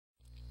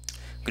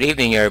Good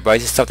evening, everybody.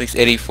 This is Celtics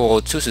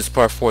 8402. This is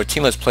part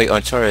 14. Let's play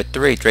Uncharted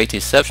 3, Drake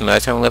Deception.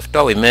 Last time we left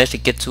off, we managed to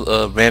get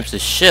to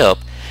Ramses' ship,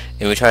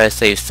 and we tried to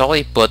save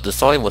Sully, but the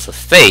Sully was a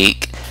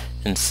fake,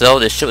 and so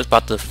the ship was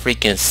about to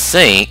freaking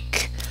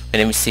sink. And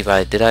let me see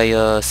if did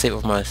I save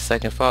over my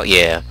second file?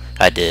 Yeah,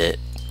 I did.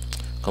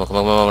 Come on,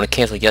 I want to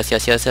cancel. Yes.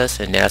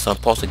 And now it's on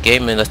pause the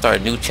game, and let's start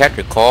a new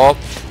chapter called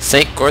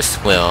Sink or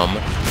Swim,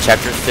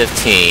 Chapter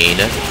 15.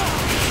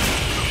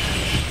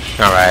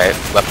 Alright,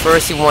 but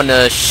first you want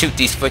to shoot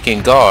these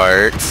freaking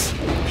guards.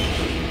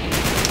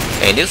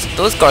 And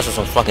those guards are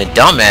some fucking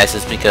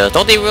dumbasses, because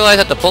don't they realize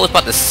that the boat's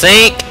about to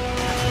sink?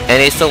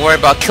 And they still worried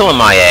about killing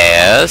my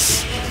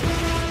ass.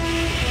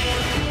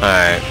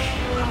 Alright.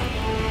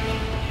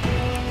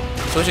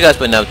 So what you guys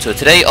been up to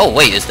today? Oh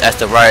wait, that's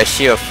the riot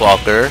shear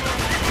fucker.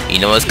 You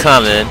know what's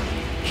coming.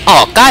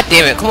 Oh god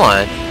damn it, come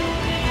on.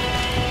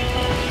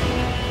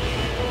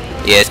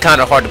 Yeah, it's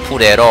kinda hard to pull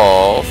that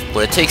off,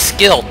 but it takes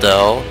skill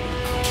though.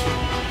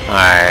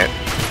 Alright.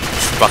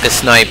 Fucking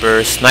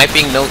sniper.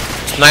 Sniping, no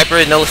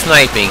sniper, no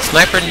sniping.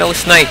 Sniper, no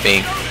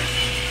sniping.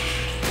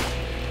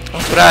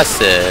 That's what I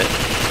said.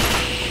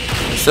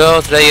 So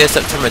today is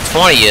September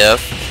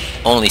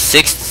 20th. Only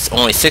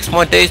six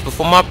more days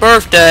before my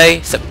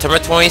birthday. September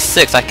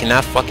 26th. I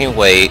cannot fucking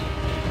wait.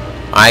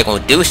 I ain't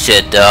gonna do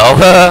shit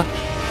though.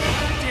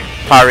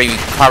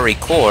 Parry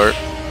court.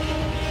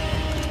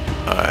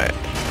 Alright.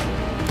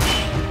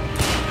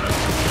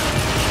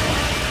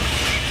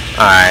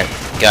 Alright.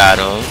 Got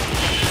him.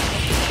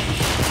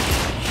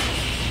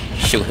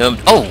 Shoot him.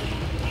 Oh!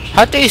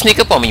 How'd they sneak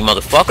up on me,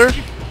 motherfucker?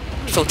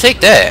 So take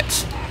that.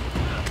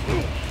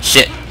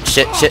 Shit.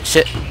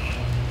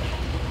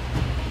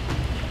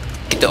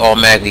 Get the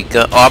automatic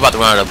gun. Oh, I'm about to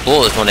run out of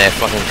bullets on that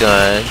fucking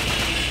gun.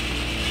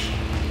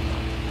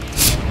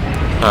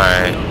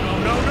 Alright.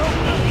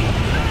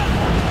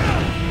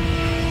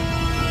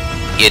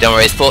 Yeah, don't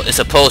worry. It's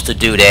supposed to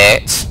do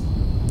that.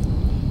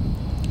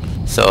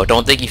 So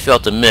don't think you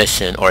failed the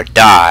mission or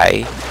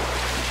die,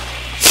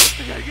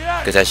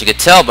 because as you can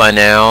tell by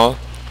now,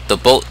 the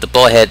boat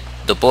had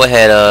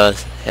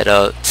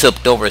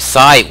tipped over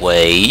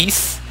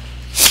sideways.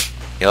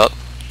 Yup,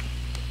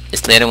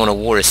 it's landing on the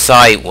water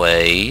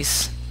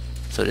sideways.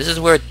 So this is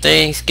where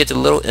things get a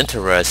little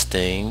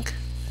interesting.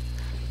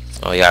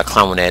 Oh yeah, I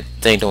climb on that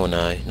thing, don't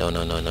I? No.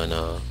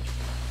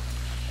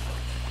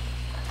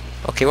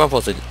 Okay, where am I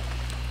supposed to?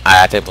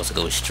 I think I'm supposed to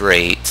go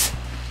straight.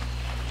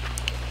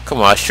 Come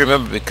on, I should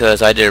remember,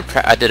 because I did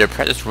a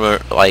practice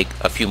run like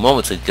a few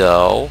moments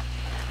ago,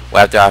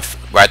 right after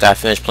I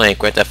finished playing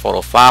Grand Theft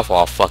Auto 5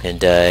 all fucking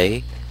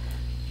day.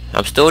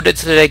 I'm still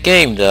addicted to that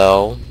game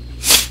though.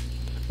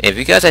 And if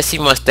you guys have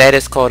seen my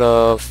status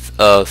called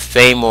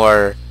Fame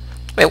or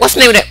wait, what's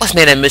the name of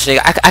that mission?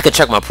 I could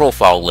check my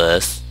profile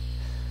list.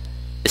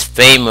 It's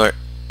Fame or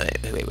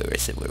wait,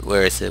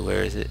 where is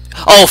it?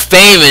 Oh,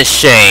 Fame and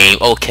Shame.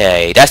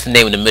 Okay, that's the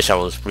name of the mission I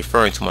was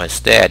referring to my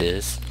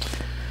status.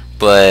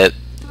 But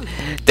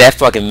that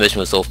fucking mission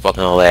was so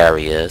fucking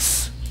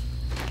hilarious.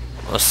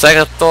 On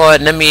second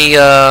thought, let me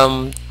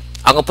I'm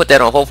gonna put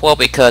that on hold for,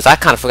 because I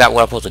kinda forgot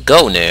where I'm supposed to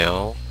go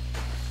now.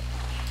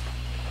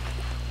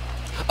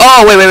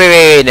 Oh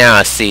wait, now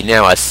I see.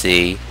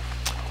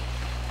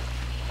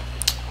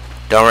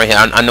 Don't worry,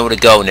 I know where to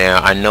go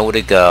now. I'm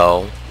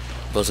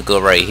supposed to go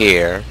right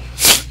here.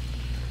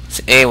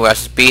 So anyway, I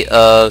should beat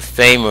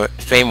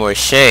Fame or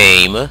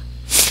Shame.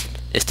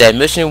 It's that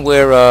mission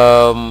where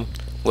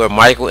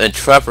Michael and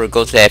Trevor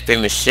go to that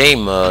famous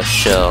Shame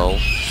show,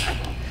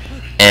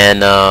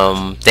 and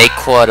they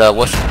caught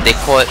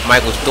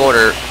Michael's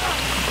daughter.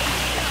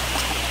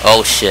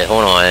 Oh shit!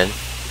 Hold on.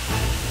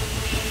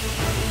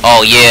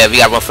 Oh yeah, we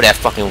gotta run for that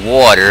fucking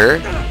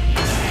water,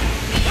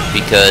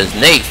 because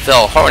Nate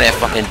fell hard on that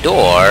fucking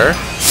door,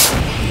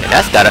 and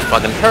that's gotta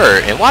fucking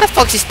hurt. And why the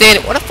fuck's he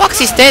standing? What the fuck's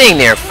he standing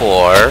there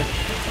for?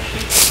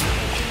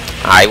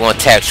 Alright, you wanna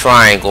tap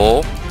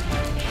triangle.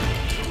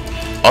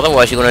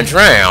 Otherwise, you're gonna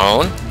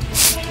drown.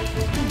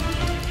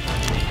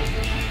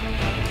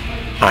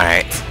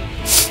 Alright.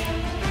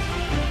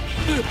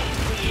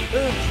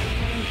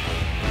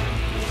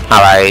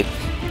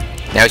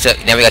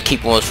 Now we gotta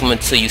keep on swimming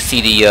until you see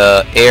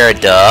the air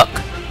duct.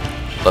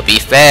 But be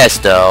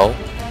fast though.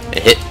 And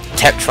hit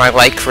tap triangle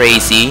like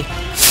crazy.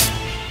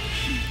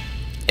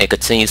 And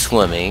continue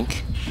swimming.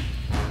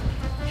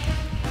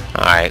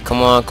 Alright,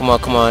 come on.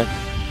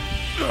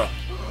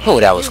 Oh,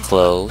 that was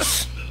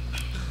close.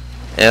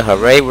 And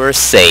hooray, we're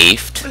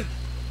saved.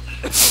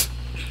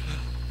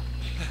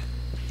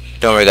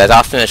 Don't worry guys,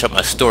 I'll finish up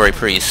my story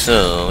pretty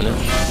soon.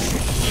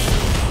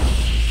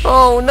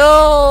 Oh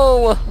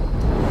no!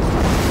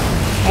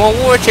 More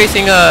war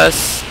chasing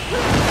us!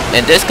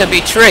 And this can be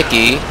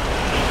tricky.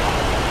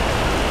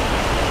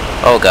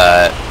 Oh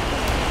god.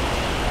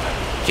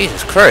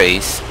 Jesus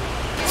Christ.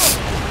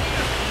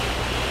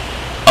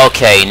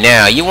 Okay,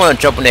 now, you wanna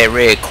jump on that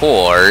red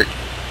cord.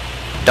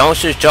 Don't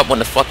just jump on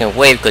the fucking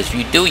wave, because if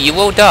you do, you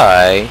will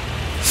die.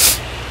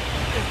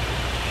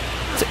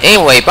 So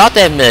anyway, about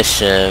that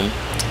mission,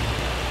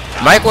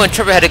 Michael and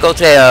Trevor had to go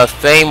to a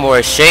Fame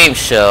or Shame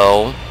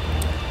show,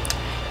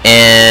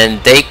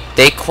 and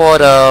they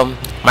caught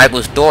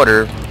Michael's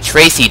daughter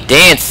Tracy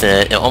dancing,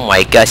 and oh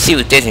my god, she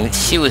was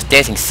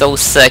dancing so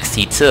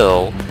sexy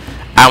too.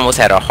 I almost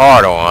had a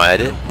heart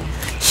on.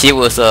 She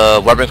was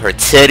rubbing her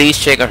titties,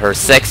 shaking her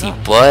sexy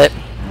butt,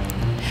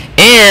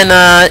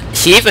 and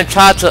she even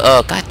tried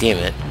to god damn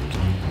it,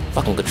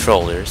 fucking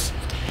controllers.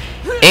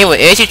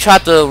 Anyway, and she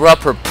tried to rub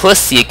her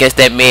pussy against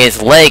that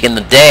man's leg, and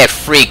the dad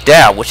freaked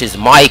out, which is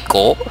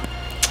Michael.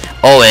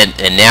 Oh,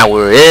 and now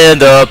we're in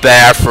the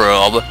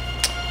bathroom.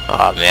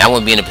 Oh man, I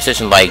wouldn't be in a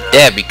position like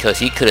that because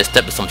he could have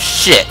stepped in some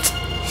shit.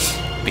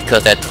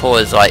 Because that toy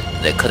is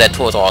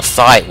all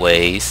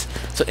sideways.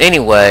 So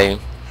anyway,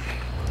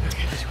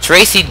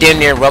 Tracy damn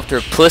near rubbed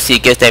her pussy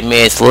against that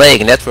man's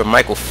leg, and that's where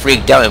Michael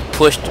freaked out and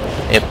pushed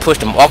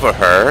him off of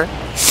her.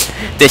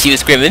 Then she was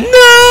screaming,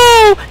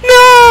 "No!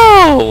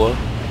 No!"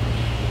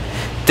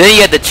 Then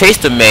he had to chase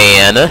the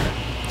man,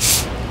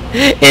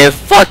 and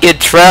fucking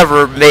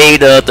Trevor made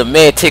the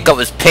man take off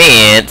his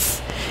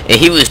pants, and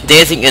he was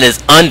dancing in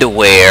his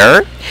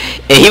underwear,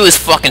 and he was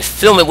fucking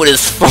filming with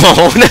his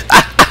phone.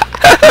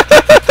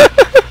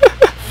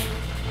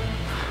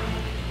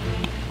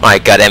 My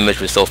god, that image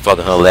was so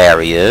fucking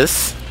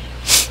hilarious.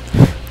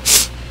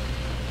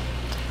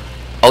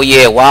 Oh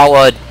yeah,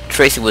 while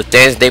Tracy was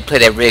dancing, they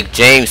played that Rick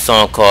James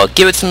song called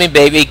 "Give It To Me,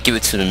 Baby, Give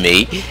It To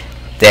Me."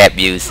 That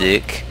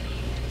music.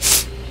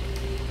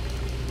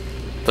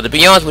 But to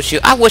be honest with you,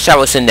 I wish I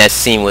was in that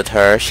scene with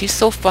her. She's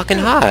so fucking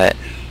hot.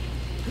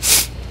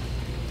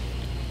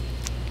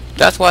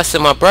 That's why I said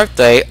my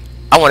birthday,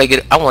 I want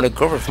a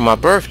girlfriend for my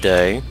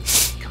birthday.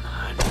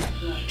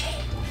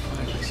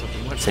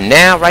 So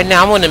now, right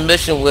now, I'm on a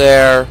mission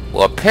where,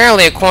 well,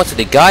 apparently, according to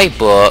the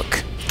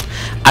guidebook,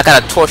 I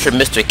gotta torture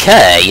Mr.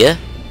 K.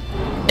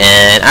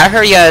 And I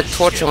heard you gotta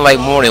torture him like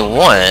more than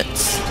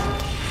once.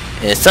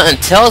 And something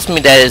tells me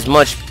that as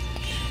much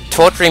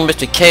torturing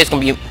Mr. K is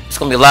gonna be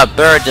a lot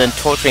better than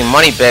torturing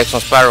Moneybags on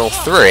Spiral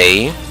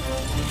 3.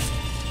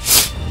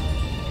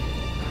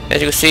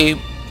 As you can see,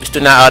 we're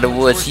still not out of the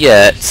woods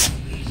yet.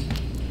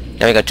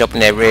 Now we gotta jump in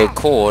that red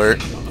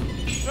cord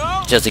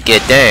just to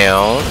get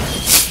down.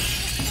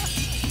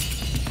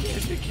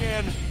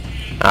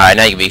 Alright,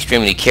 now you can be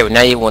extremely careful.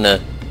 Now you wanna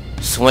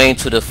swing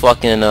to the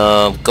fucking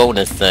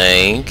golden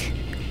thing.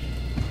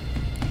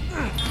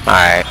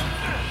 Alright.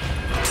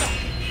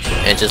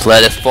 And just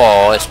let it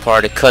fall as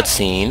part of the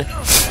cutscene.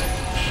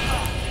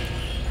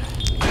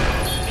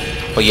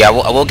 But yeah,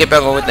 I will get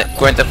back on with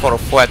Grand Theft Auto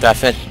 4 after I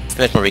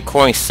finish my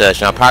recording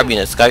session. I'll probably be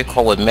in a Skype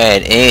call with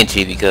Matt and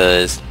Angie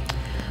because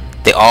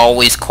they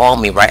always call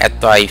me right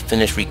after I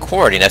finish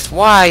recording. That's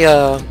why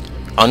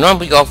I'll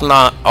normally be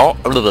offline.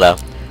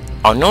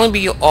 I'll normally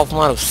be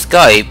offline of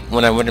Skype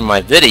when I'm rendering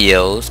my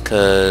videos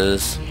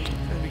because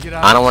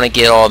I don't want to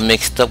get all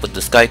mixed up with the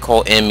Skype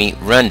call and me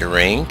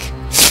rendering.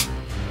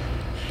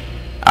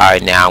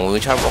 Alright, now when we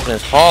try to walk in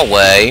this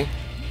hallway,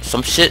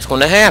 some shit's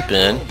gonna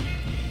happen.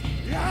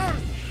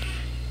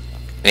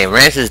 And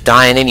Ramses is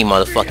dying any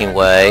motherfucking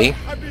way.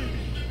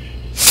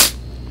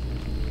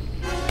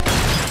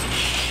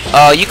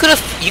 You could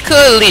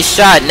at least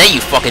shot Nate,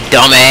 you fucking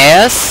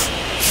dumbass.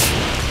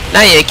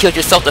 Now you killed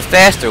yourself the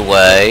faster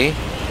way.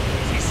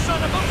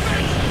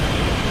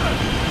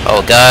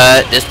 Oh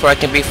god, this part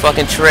can be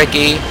fucking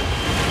tricky.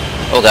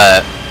 Oh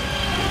god.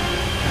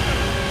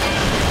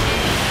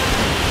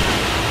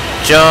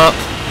 Jump.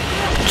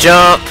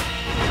 Jump.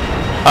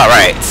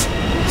 Alright.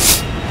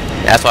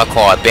 That's what I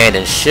call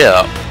abandoned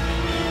ship.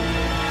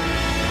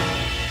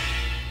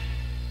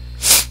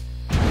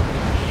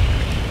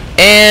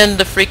 And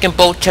the freaking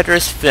boat chapter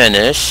is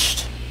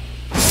finished.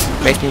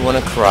 Makes me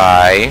want to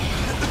cry.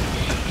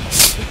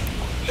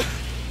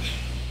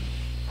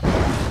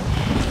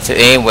 So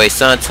anyway,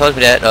 son tells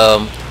me that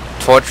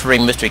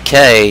torturing Mr.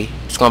 K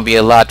is gonna be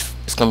a lot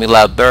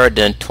better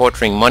than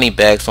torturing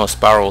Moneybags on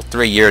Spiral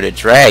 3 Year of the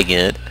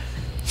Dragon.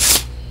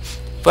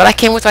 But I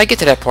can't wait till I get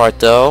to that part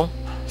though.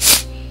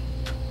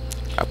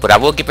 But I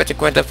will get back to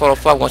Grand Theft Auto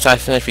 5 once I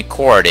finish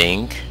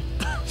recording.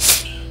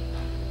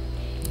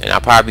 And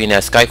I'll probably be in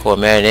that Skype call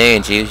with Matt and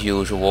Angie as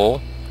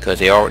usual, because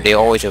they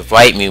always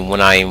invite me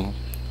when I'm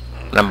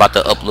about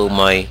to upload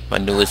my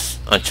newest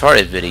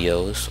Uncharted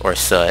videos or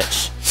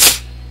such.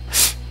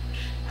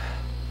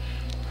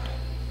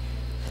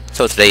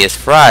 So today is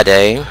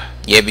Friday,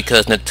 yeah,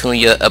 because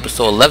Neptunia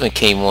episode 11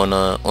 came on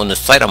the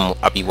site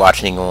I'll be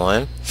watching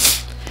on.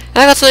 And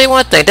I gotta tell you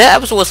one thing, that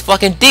episode was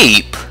fucking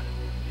deep.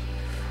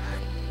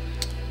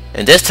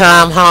 And this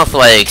time, I don't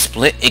feel like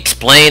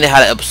explaining how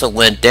the episode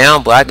went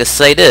down, but I can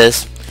say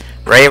this.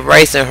 Ray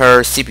Rice in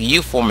her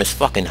CPU form is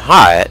fucking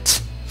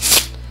hot.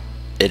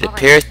 It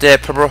appears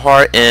that Purple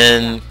Heart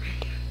and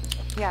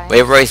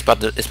Ray Rice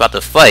is about to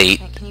fight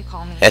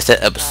as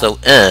that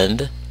episode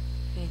end.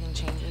 Anything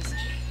changes.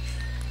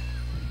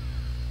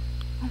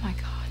 Oh my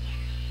god.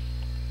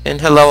 And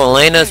hello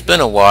Elena, it's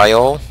been a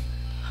while.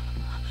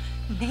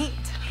 Nate.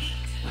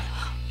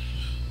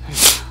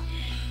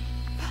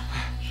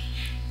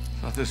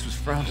 Thought this was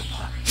frowned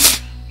upon.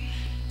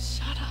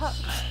 Shut up.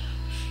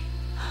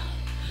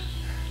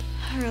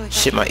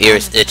 Shit, my ear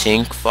is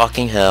itching.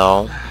 Fucking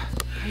hell.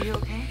 Are Are you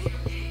okay?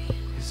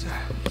 Is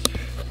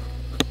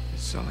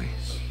Sully?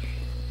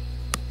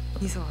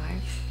 He's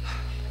alive.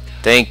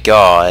 Thank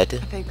God.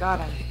 They got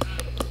him.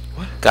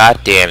 What? God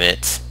damn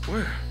it.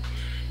 Where?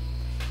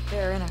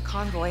 They're in a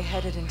convoy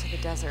headed into the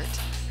desert.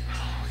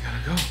 Oh, we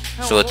gotta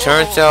go. So it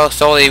turns out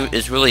Sully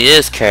really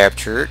is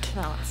captured.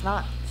 No, it's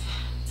not.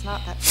 It's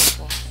not that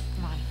simple.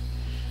 Come on.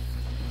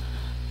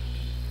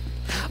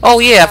 Oh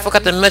yeah, I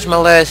forgot to mention my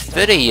last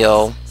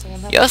video.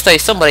 Yesterday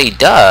somebody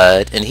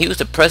died, and he was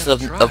the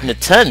president of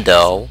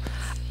Nintendo.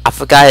 I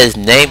forgot his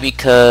name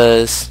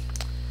because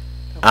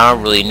I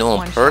don't really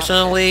know him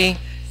personally,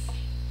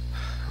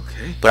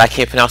 Okay. but I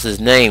can't pronounce his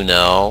name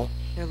though.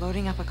 They're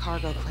loading up a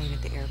cargo plane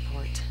at the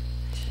airport.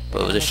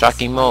 But it was a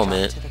shocking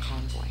moment. To the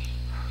convoy.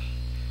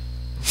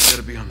 We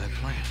gotta be on that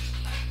plane.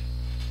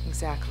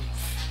 Exactly.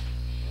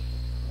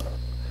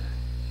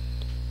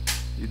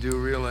 You do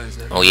realize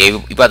that? Oh yeah,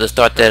 we about to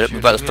start that. We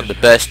about to start the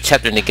best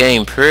chapter in the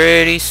game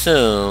pretty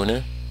soon.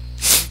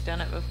 We've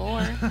done it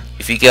before.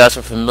 If you guys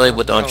are familiar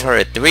with the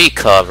Uncharted 3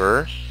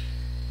 cover,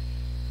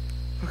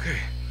 Okay.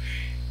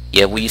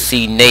 yeah, where you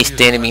see Nate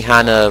standing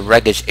behind a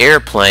wreckage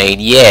airplane,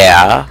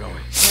 yeah, No.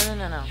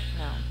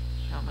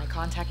 My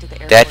contact at the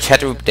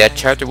airport. that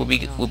chapter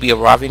will be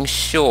arriving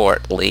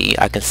shortly.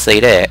 I can say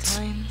that.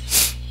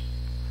 Just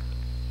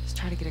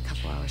try to get a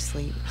couple hours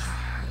sleep.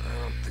 I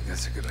don't think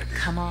that's a good idea.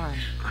 Come on.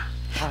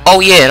 Oh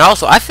yeah, and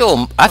also I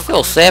feel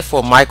sad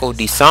for Michael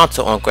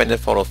DeSanto on Grand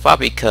Theft Auto 5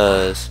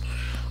 because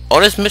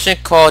on this mission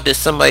called did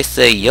somebody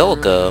say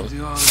yoga?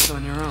 Do all this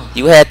on your own.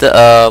 You had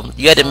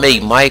to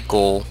make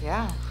Michael.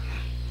 Yeah.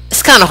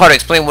 It's kind of hard to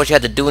explain what you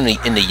had to do in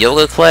the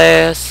yoga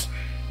class,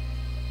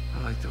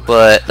 I like the way.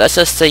 but let's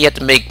just say you have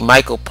to make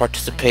Michael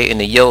participate in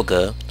the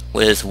yoga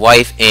with his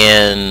wife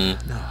and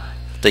No,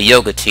 the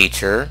yoga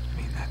teacher. I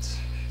mean that's.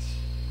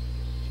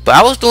 But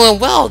I was doing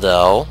well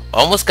though.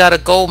 Almost got a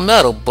gold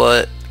medal,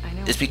 but I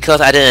know. it's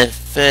because I didn't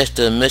finish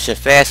the mission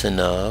fast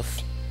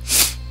enough.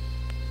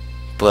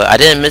 But I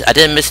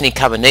didn't miss any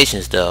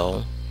combinations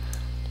though.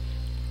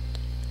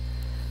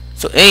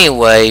 So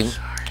anyway,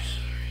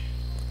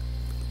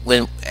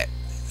 when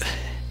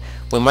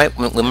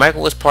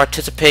Michael was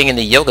participating in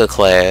the yoga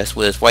class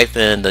with his wife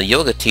and the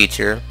yoga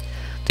teacher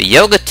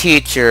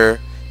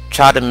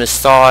tried to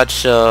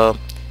massage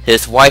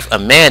his wife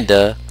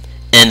Amanda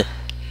in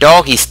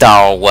doggy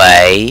style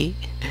way,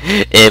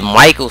 and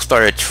Michael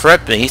started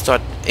tripping. He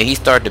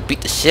started to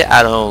beat the shit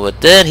out of him,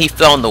 but then he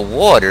fell in the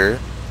water,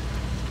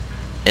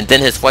 and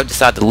then his wife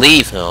decided to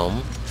leave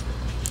him.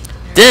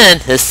 Then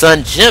his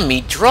son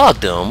Jimmy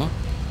drugged him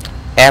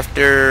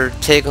after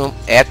I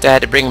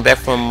had to bring him back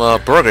from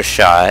Burger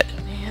Shot.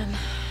 Man,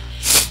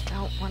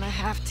 don't want to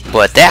have to.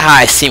 But that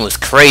high scene was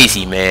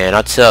crazy, man.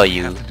 I'll tell We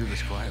you. have to do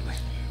this quietly.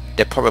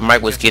 That part where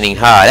Mike was getting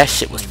high, that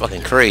shit was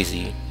fucking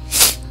crazy.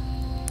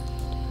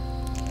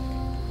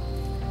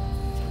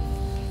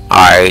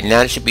 Alright,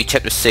 now it should be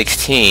chapter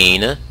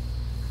 16.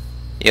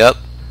 Yep.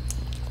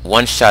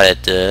 One shot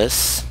at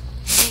this.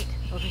 Wait,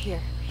 over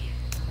here.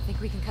 I think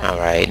we can cut.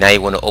 Alright, now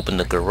you want to open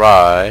the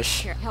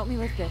garage. Here, help me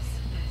with this.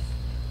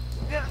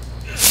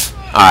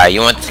 Alright, you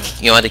want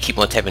to keep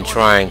on tapping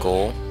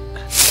triangle.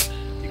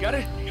 You got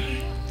it?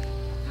 Okay.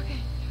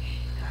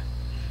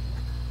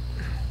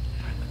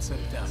 Alright, let's set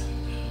it down.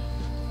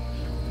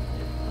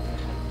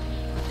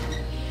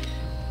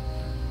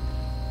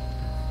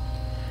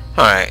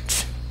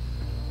 Alright.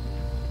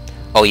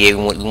 Oh yeah,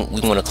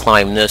 we want to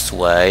climb this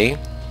way.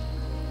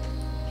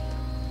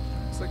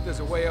 Looks like there's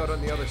a way out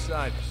on the other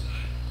side.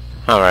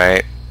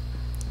 Alright.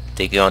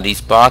 Take it on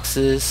these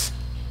boxes.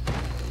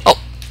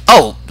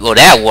 Oh, well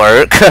that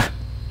worked.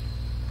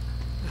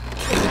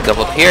 If we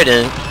go up here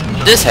then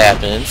this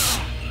happens.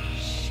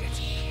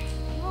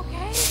 You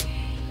okay?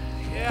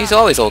 Yeah. He's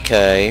always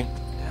okay.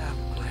 Yeah,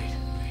 great.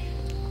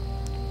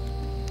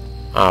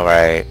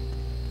 Alright.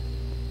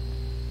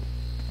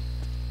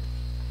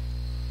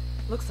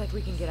 Looks like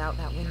we can get out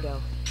that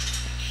window.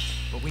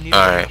 But we need.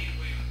 Alright.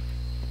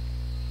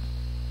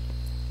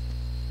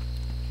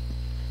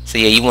 So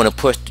yeah, you want to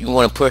push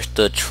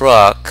the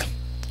truck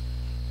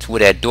to where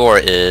that door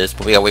is,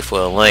 but we gotta wait for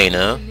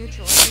Elena.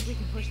 Neutral. I think we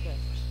can push this.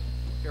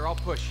 Here, I'll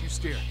push. You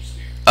steer.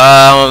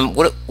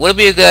 Would it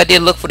be a good idea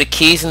to look for the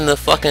keys in the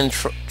fucking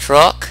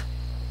truck?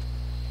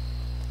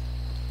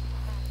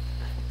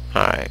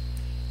 Alright.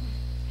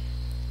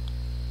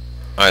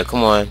 Alright,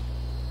 come on.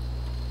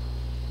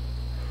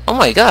 Oh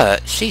my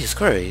god, Jesus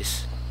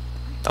Christ.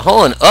 The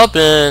holding up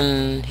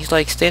and he's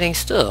like standing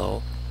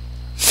still.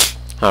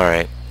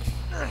 Alright.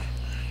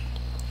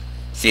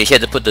 See, she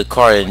had to put the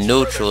car in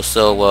neutral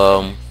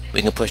so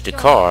we can push the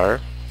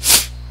car.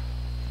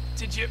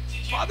 Did you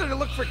bother to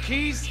look for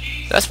keys?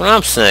 That's what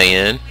I'm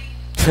saying.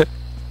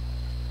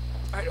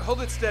 Alright,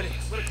 hold it steady.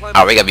 I'm gonna climb.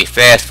 Alright, we gotta be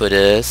fast for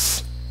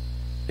this.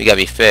 We gotta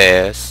be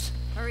fast.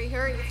 Hurry,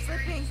 it's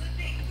slipping.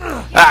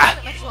 Ah!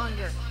 Not much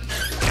longer.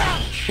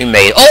 We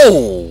made.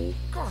 Oh!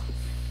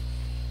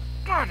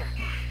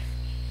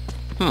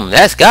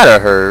 That's gotta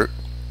hurt.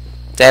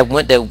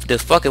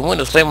 The fucking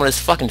window slammed on his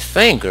fucking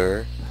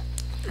finger.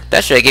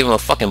 That should have gave him a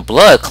fucking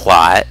blood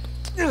clot.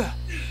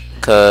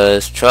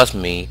 Cause trust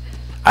me,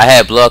 I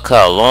had blood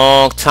cut a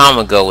long time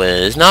ago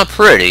and it's not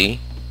pretty.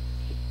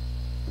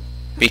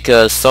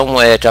 Because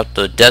someone had dropped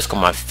the desk on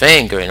my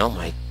finger and oh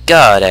my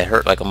god, that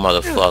hurt like a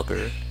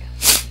motherfucker.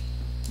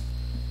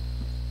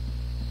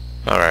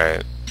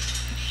 Alright.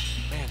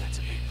 Man, that's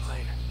a big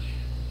plane.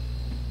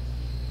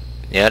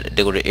 Yeah,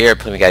 they go to the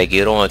airplane we gotta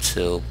get on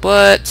to.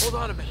 But Hold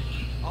on a minute.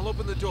 I'll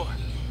open the door.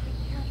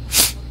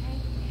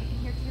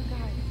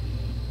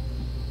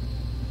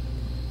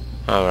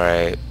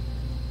 alright.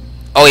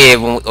 Oh yeah,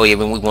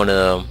 when we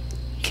wanna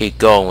keep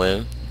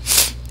going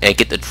and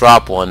get the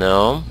drop on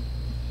them.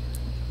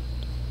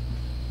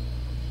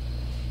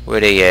 Where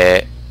they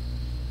at?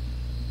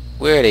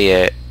 Where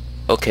they at?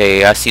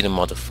 Okay, I see the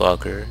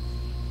motherfucker.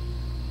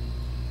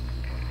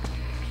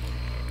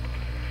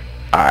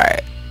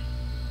 Alright.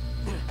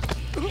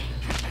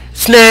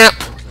 Snap!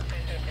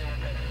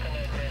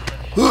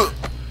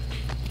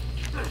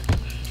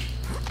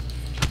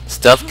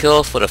 Stuff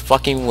kills for the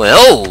fucking win.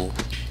 Oh!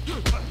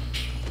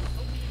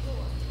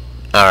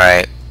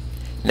 Alright.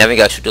 Now we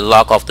gotta shoot the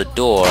lock off the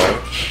door.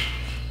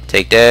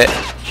 Take that.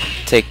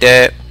 Take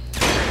that.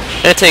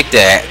 And take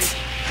that.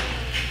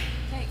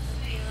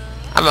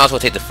 I might as well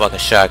take the fucking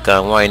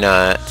shotgun. Why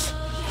not?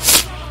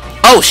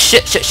 Oh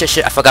shit!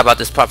 I forgot about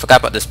this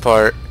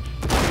part.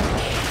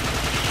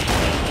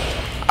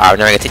 Alright,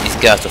 now I gotta take these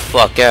guys the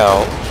fuck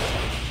out.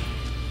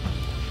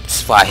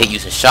 That's why I hate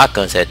using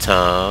shotguns at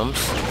times.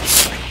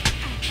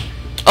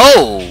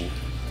 Oh!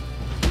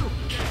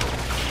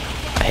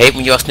 I hate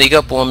when y'all sneak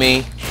up on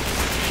me.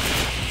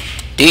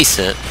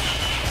 Decent.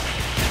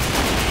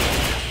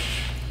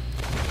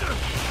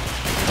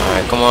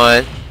 Alright, come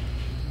on.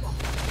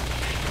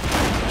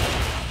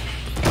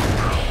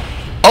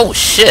 Oh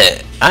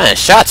shit! I done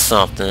shot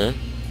something.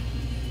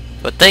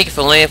 But thank you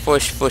for landing for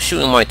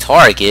shooting my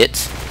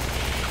target.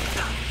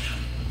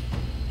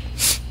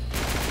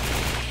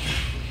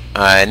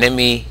 Alright, let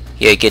me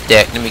get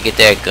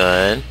that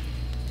gun.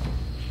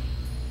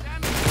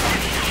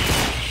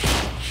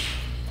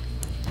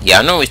 Yeah,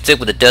 I normally stick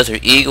with the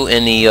Desert Eagle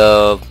and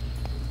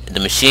the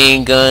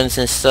machine guns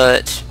and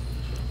such.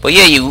 But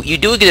yeah, you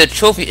do get a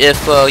trophy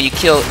if you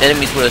kill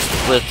enemies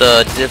with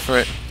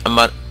different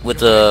amount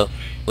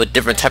with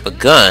different type of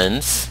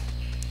guns.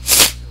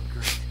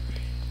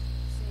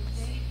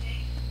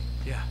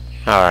 Yeah.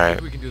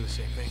 Alright. We can do the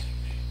same thing.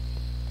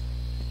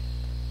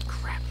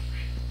 Crap.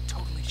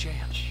 Totally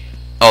jammed.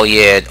 Oh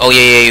yeah.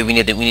 We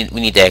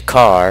need that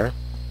car.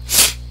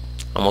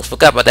 Almost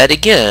forgot about that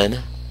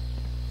again.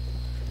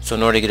 So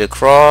in order to get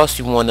across,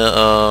 you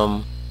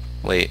wanna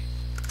wait.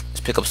 Let's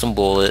pick up some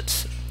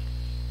bullets.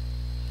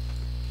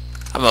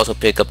 I'm also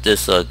pick up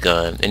this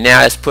gun. And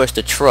now let's push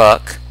the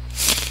truck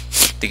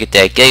to get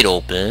that gate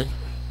open.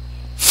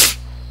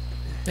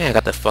 Man, I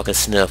got the fucking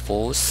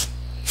sniffles.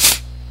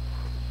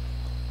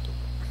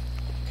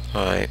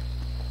 Alright.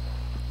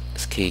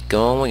 Let's keep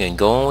going and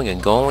going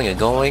and going and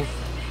going.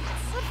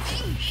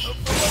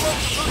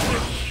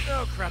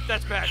 Oh crap,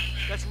 that's bad.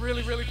 That's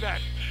really, really bad.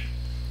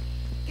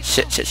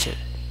 Shit.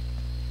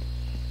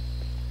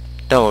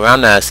 Don't worry,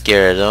 I'm not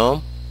scared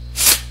of them.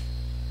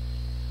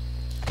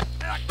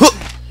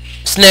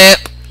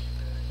 Snap!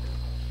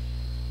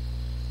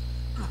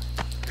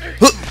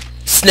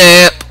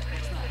 Snap!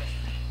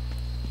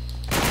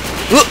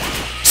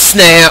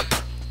 Snap!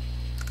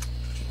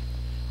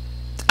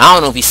 I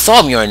don't know if he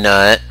saw me or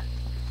not.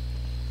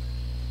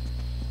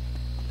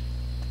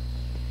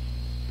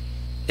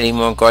 Any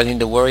more guards need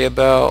to worry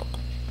about?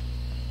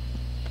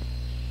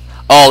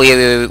 Oh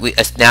yeah, wait.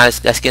 Now let's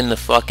get in the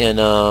fucking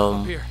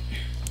Up here.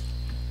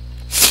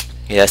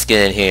 yeah, let's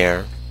get in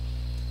here.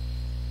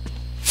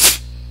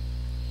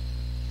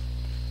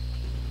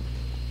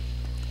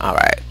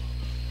 Alright.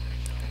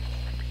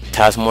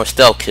 Time some more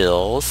stealth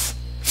kills.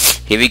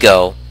 Here we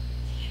go.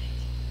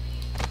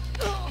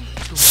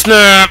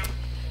 Snap!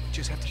 We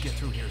just have to get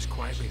through here as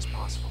quietly as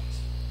possible.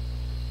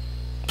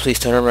 Please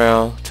turn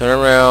around. Turn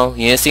around.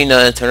 You didn't see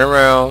nothing. Turn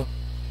around.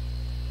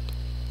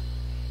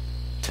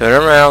 Turn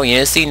around. You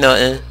didn't see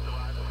nothing.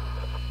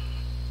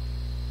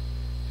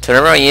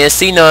 Turn around. You didn't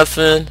see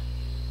nothing.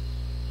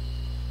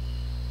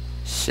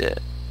 Shit.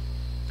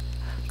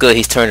 Good,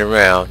 he's turned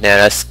around. Now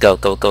let's go.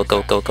 Go.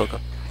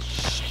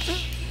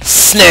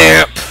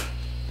 Snap!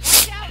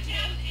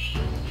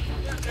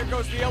 There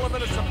goes the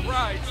element of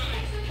surprise.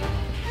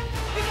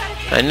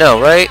 I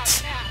know, right?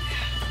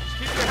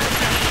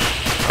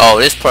 Oh,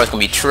 this part's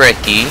gonna be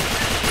tricky.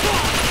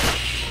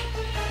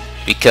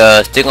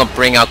 Because they're gonna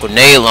bring out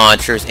grenade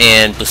launchers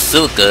and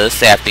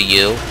bazookas after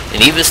you.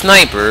 And even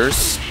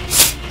snipers.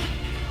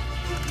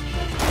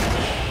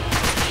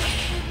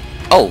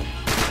 Oh.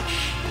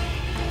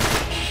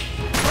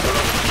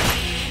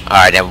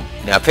 Alright,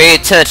 now pay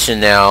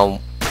attention now.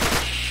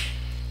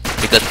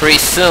 Because pretty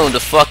soon the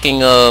fucking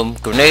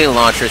grenade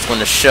launcher is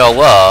gonna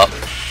show up.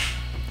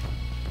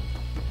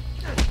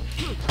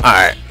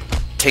 Alright,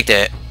 take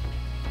that.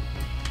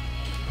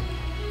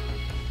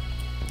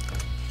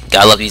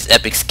 Gotta love these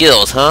epic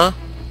skills, huh?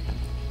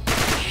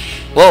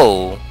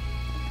 Whoa.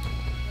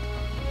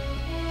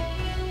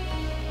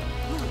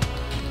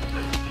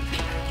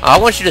 I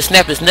want you to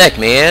snap his neck,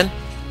 man.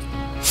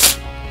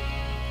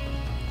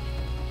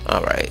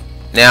 Alright.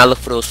 Now look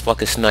for those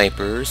fucking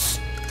snipers.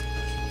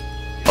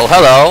 Oh,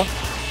 hello.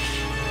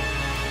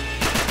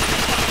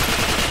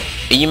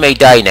 And you may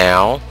die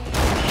now.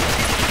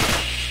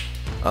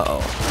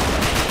 Uh-oh.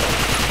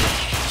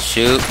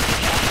 Shoot.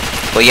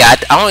 But yeah,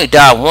 I only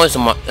died once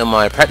in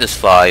my practice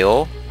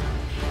file.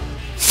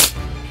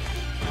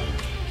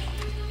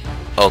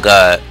 Oh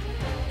god.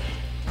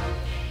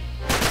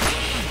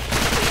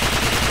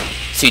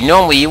 See,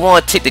 normally you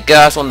want to take the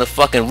guys on the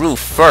fucking roof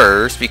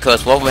first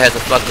because one of them has a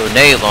fucking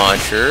grenade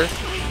launcher.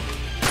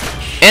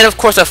 And of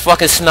course a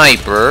fucking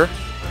sniper.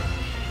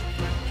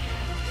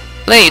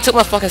 Lane, you took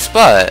my fucking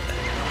spot.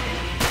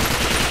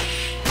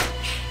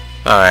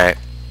 Alright.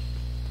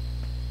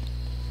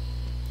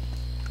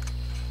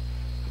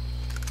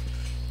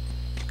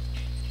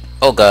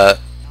 Oh god.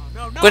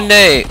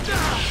 Grenade!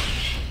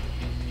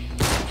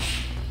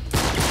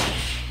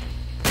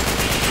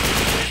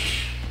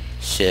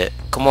 Shit.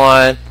 Come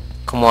on.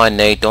 Come on,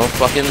 Nate. Don't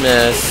fucking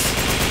miss.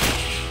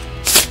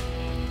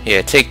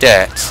 Here, take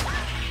that.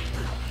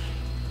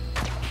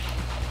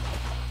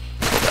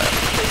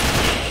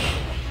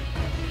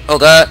 Oh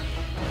god.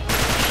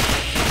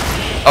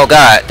 Oh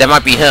god. That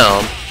might be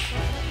him.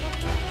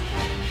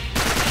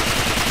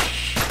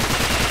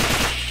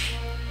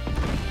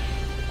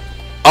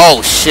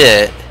 Oh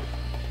shit.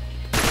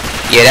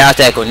 Yeah, that was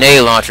that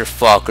grenade launcher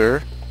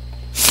fucker.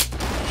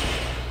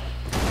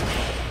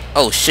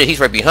 Oh shit, he's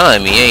right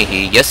behind me, ain't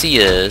he? Yes he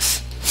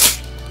is.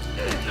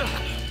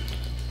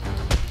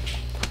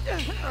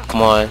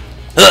 Come on.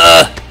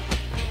 Ah,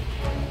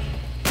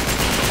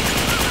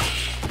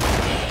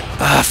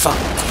 fuck.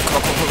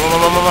 Come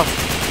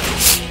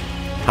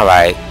on.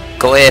 Alright.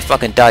 Go ahead,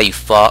 fucking die, you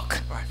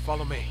fuck. Alright,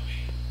 follow me.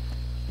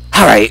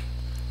 Alright.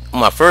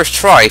 My first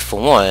try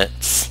for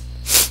once.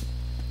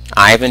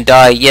 I haven't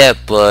died yet,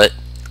 but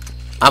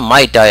I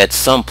might die at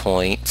some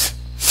point.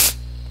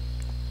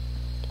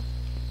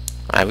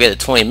 I've got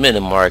the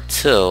 20-minute mark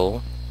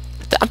too.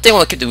 I'm thinking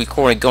I'll keep the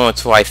recording going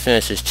until I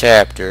finish this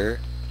chapter.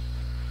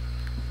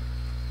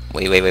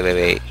 Wait.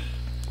 We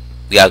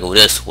gotta go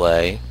this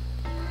way.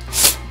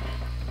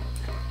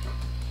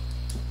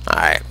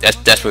 Alright,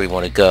 that's where we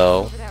want to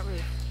go. Over that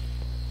roof.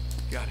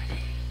 Got it.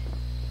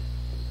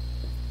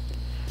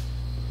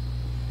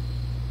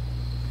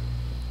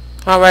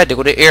 Alright, there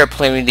go the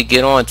airplane we need to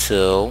get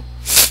onto.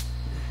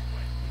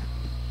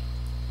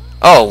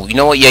 Oh, you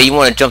know what? Yeah, you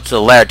want to jump to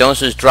the ladder. Don't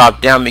just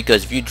drop down,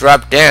 because if you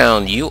drop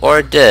down, you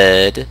are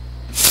dead.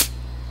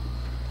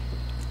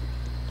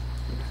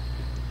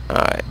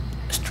 Alright,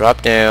 let's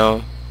drop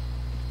down.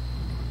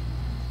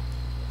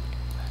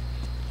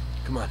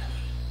 Come on.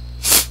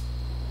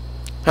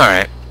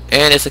 Alright,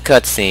 and it's a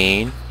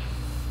cutscene.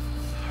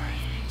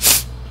 Alright.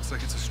 Looks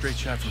like it's a straight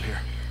shot from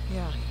here.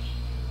 Yeah.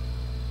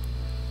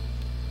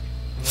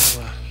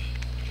 Well,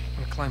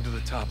 I'm gonna climb to the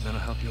top, then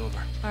I'll help you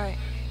over. All right.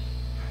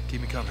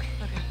 Keep me covered.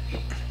 Okay.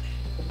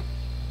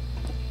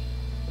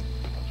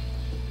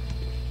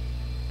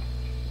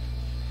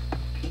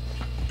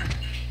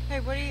 Hey,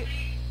 what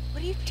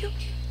are you doing?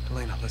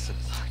 Elena, listen.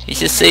 He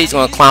just said he's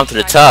gonna climb to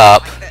the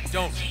top.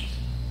 Don't.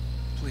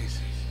 Please.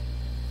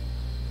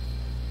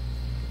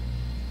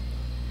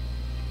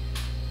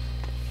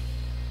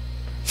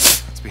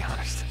 Let's be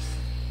honest.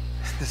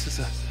 This is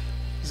a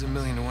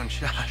 1,000,000 to 1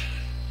 shot.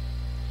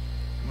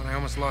 When I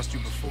almost lost you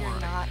before, You're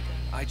not.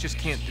 I just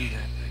can't do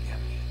that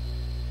again.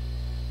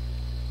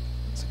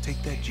 So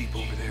take that Jeep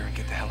over there and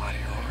get the hell out of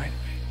here, all right?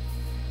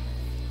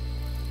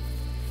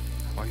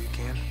 While you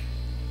can.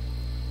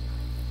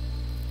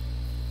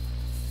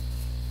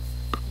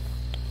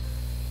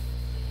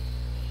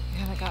 We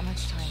haven't got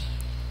much time.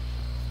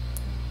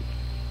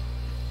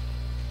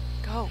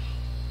 Go.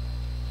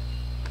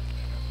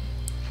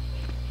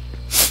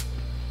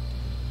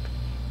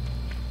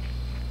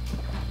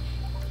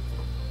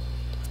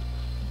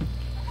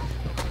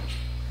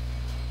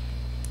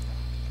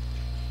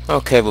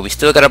 Okay, but we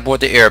still gotta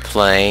board the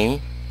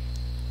airplane.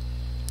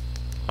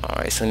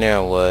 Alright, so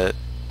now what?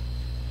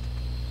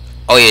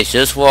 Oh yeah,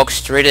 just walk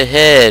straight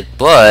ahead,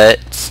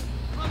 but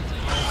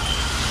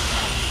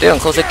they're gonna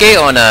close the gate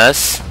on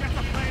us.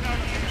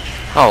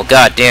 Oh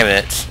god damn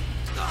it.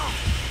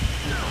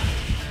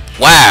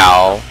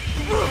 Wow.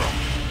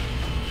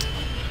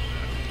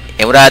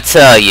 And what I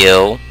tell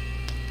you,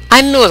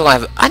 I knew I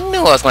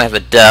was gonna have a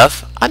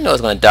death. I knew I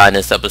was gonna die in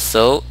this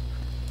episode.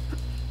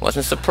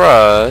 Wasn't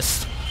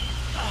surprised.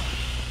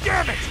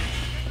 Damn it!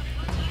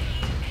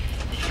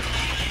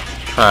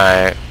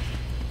 Alright.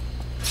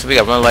 So we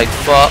gotta run like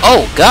fuck.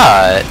 Oh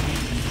god!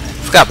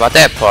 Forgot about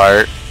that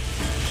part.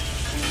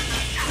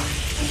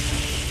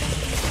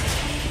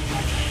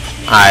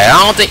 Alright,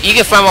 I don't think you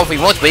can find out if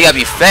you want to, but you gotta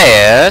be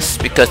fast.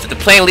 Because if the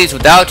plane leaves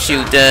without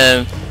you,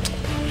 then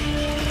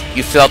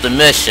you failed the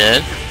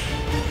mission.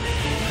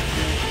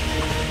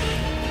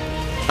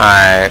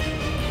 Alright.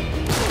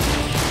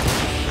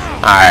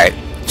 Alright.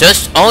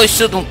 Just only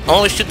shoot them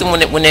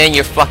when they're in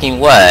your fucking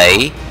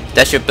way.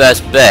 That's your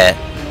best bet.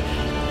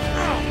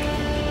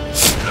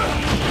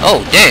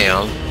 Oh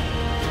damn.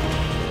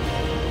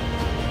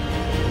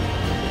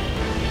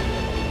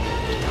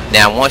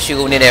 Now once you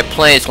go near that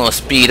plane, it's gonna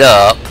speed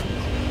up,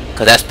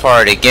 cause that's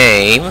part of the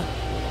game.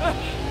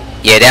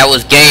 Yeah, that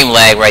was game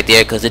lag right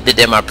there, cause it did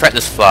that in my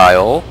practice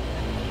file.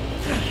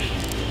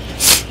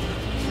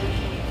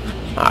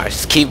 Alright,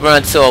 just keep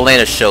running till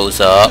Elena shows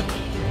up.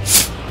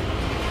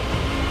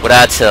 What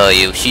I tell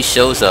you, she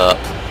shows up.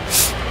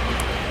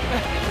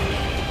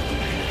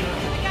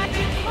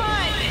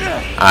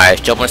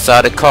 Alright, jump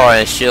inside the car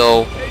and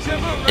she'll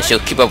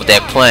keep up with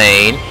that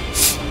plane.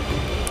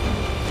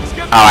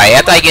 Alright,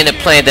 after I get in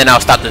the plane, then I'll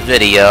stop the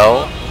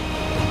video.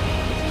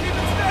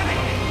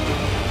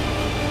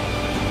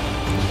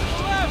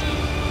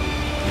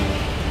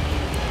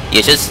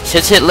 Yeah,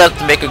 just hit left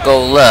to make her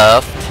go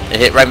left,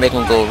 and hit right make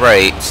her go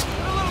right.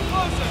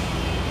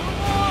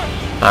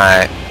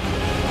 Alright.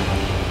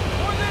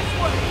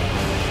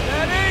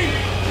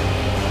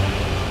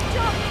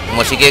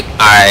 Once you get...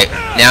 Alright,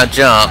 now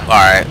jump.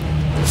 Alright.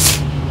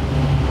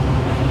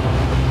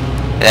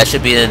 That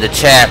should be in the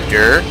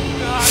chapter.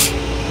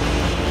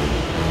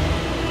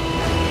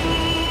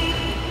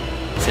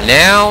 So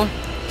now...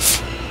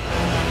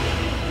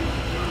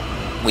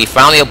 we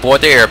finally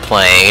aboard the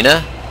airplane.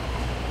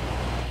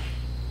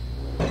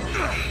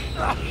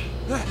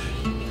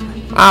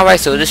 Alright,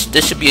 so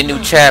this should be a new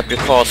chapter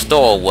called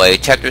Stowaway.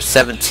 Chapter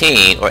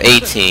 17 or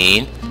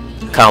 18.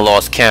 Kinda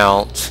lost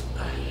count.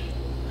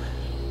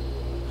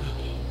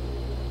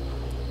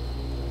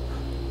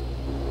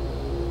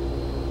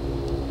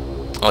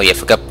 Oh yeah,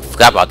 forgot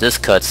about this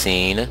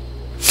cutscene.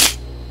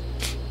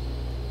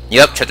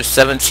 Yep, chapter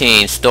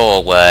 17,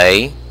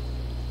 Stowaway.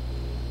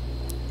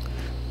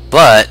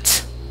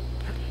 But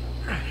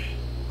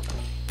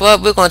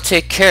we're gonna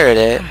take care of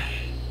that.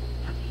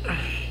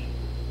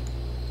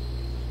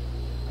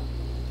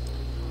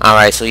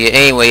 Alright, so yeah,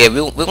 anyway, yeah,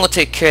 we're gonna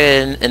take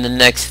care of it in the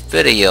next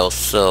video.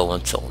 So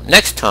until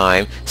next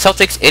time,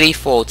 Celtics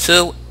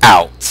 8402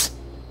 out.